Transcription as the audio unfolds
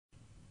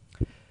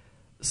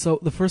So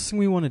the first thing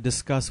we want to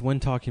discuss when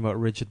talking about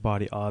rigid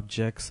body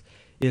objects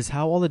is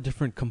how all the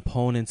different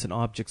components and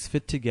objects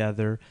fit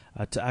together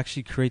to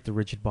actually create the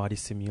rigid body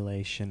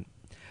simulation.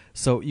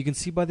 So you can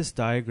see by this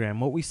diagram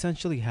what we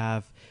essentially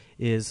have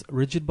is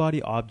rigid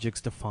body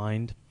objects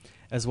defined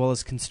as well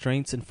as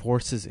constraints and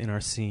forces in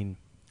our scene.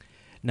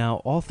 Now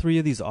all three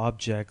of these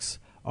objects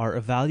are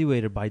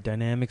evaluated by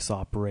dynamics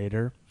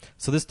operator.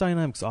 So this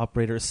dynamics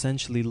operator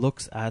essentially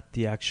looks at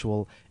the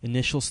actual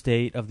initial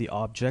state of the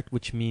object,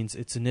 which means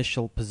its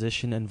initial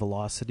position and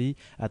velocity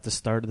at the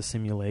start of the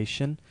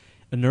simulation,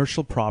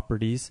 inertial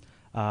properties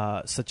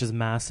such as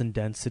mass and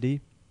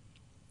density,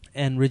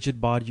 and rigid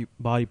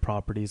body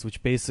properties,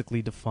 which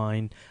basically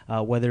define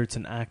whether it's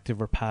an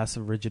active or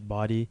passive rigid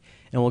body.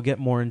 And we'll get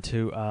more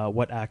into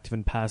what active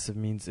and passive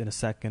means in a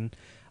second,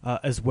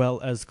 as well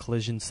as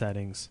collision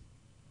settings.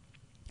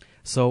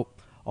 So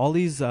all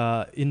these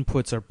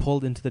inputs are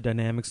pulled into the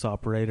dynamics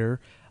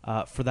operator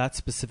for that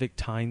specific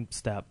time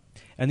step.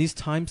 And these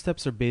time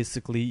steps are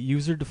basically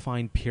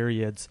user-defined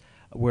periods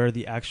where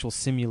the actual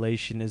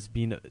simulation is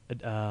being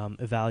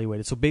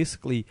evaluated. So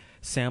basically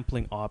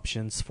sampling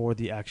options for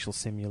the actual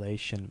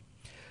simulation.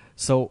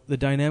 So the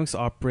dynamics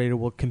operator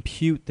will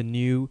compute the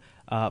new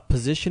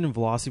position and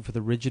velocity for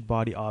the rigid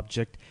body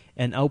object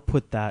and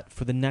output that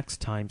for the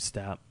next time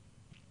step.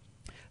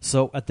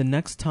 So at the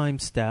next time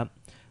step,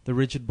 the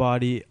rigid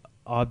body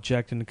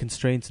object and the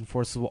constraints and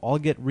forces will all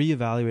get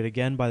reevaluated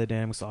again by the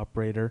dynamics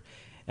operator,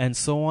 and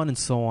so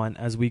on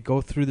as we go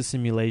through the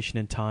simulation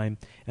in time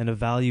and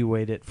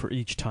evaluate it for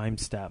each time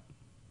step.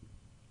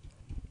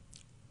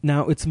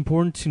 Now it's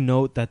important to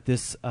note that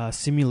this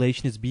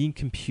simulation is being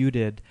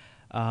computed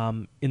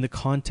in the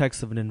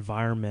context of an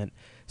environment.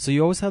 So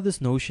you always have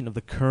this notion of the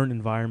current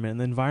environment,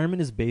 and the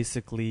environment is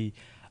basically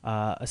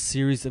a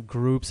series of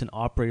groups and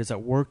operators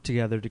that work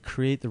together to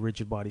create the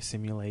rigid body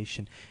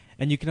simulation.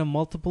 And you can have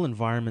multiple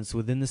environments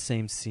within the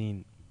same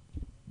scene,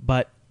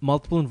 but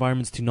multiple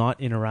environments do not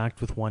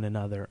interact with one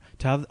another.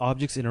 To have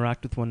objects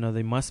interact with one another,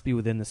 they must be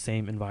within the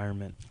same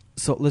environment.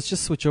 So let's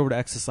just switch over to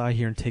XSI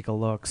here and take a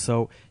look.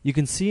 So you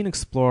can see in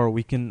Explorer,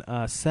 we can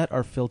set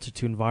our filter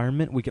to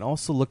environment. We can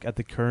also look at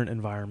the current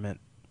environment.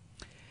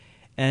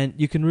 And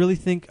you can really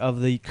think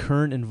of the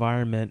current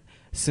environment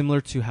similar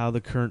to how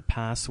the current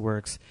pass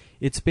works.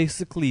 It's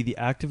basically the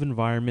active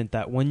environment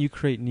that when you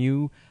create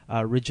new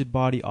rigid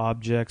body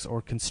objects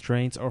or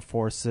constraints or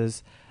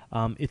forces,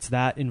 it's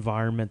that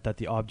environment that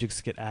the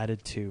objects get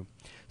added to.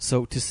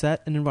 So to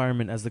set an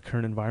environment as the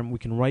current environment, we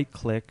can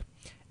right-click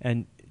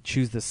and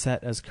choose the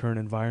Set as Current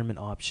Environment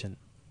option.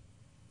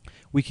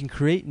 We can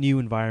create new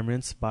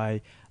environments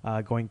by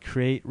going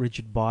Create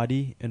Rigid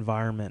Body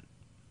Environment.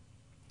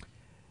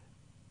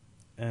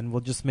 And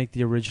we'll just make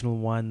the original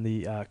one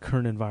the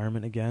current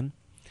environment again.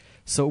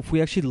 So if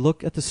we actually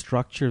look at the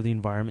structure of the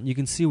environment, you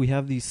can see we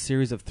have these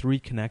series of three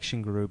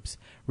connection groups: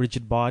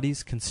 rigid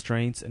bodies,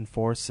 constraints, and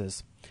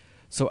forces.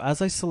 So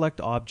as I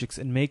select objects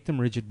and make them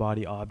rigid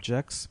body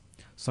objects,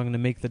 so I'm going to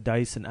make the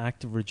dice an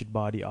active rigid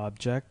body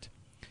object,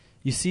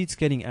 you see it's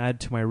getting added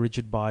to my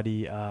rigid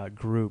body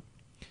group.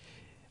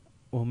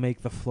 We'll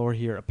make the floor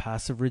here a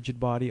passive rigid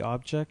body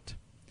object.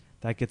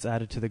 That gets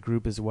added to the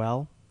group as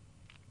well.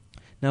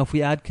 Now if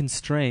we add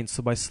constraints,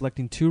 so by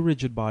selecting two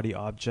rigid body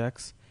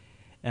objects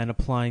and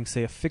applying,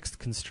 say, a fixed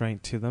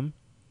constraint to them,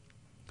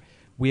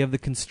 we have the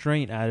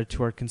constraint added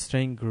to our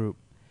constraint group.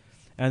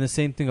 And the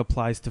same thing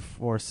applies to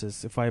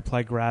forces. If I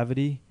apply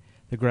gravity,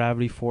 the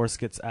gravity force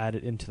gets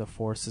added into the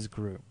forces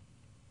group.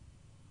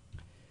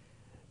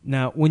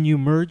 Now when you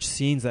merge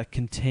scenes that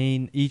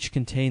each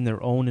contain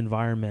their own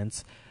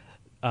environments,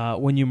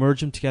 when you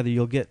merge them together,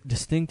 you'll get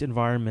distinct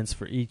environments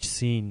for each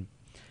scene.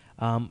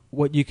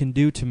 What you can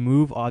do to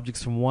move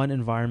objects from one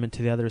environment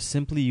to the other is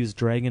simply use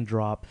drag and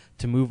drop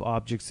to move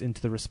objects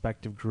into the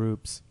respective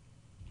groups.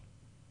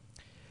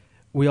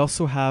 We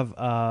also have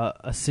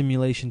a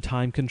simulation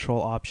time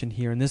control option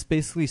here, and this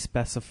basically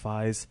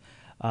specifies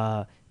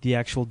the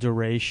actual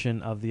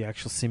duration of the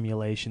actual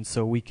simulation.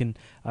 So we can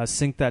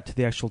sync that to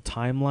the actual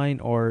timeline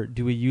or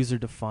do a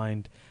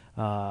user-defined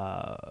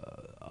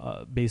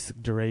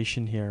basic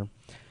duration here.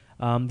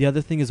 The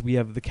other thing is we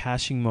have the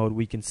caching mode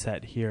we can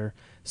set here.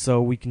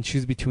 So we can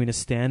choose between a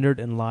standard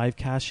and live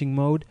caching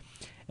mode,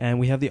 and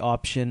we have the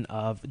option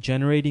of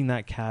generating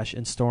that cache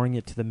and storing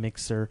it to the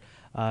mixer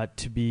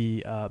to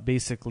be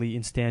basically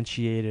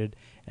instantiated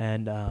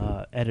and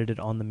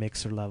edited on the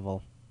mixer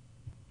level.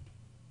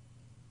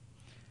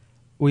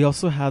 We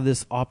also have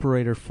this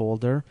operator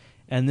folder,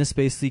 and this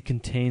basically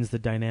contains the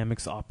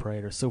dynamics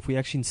operator. So if we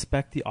actually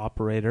inspect the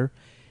operator,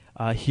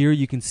 here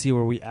you can see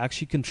where we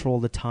actually control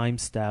the time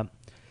step.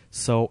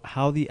 So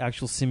how the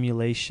actual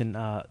simulation,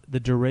 the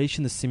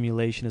duration of the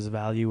simulation is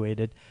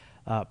evaluated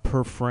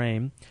per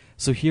frame.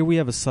 So here we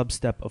have a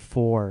substep of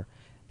 4.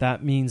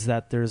 That means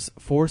that there's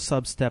 4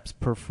 substeps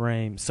per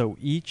frame. So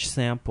each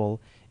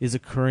sample is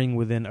occurring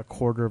within a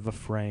quarter of a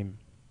frame.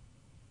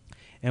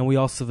 And we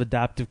also have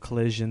adaptive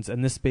collisions,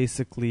 and this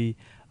basically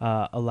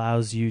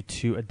allows you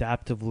to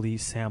adaptively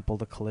sample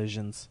the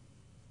collisions.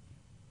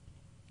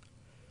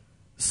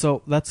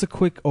 So that's a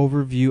quick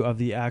overview of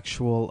the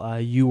actual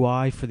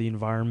UI for the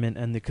environment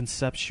and the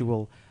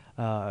conceptual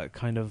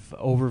kind of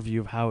overview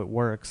of how it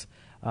works.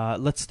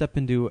 Let's step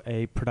into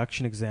a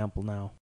production example now.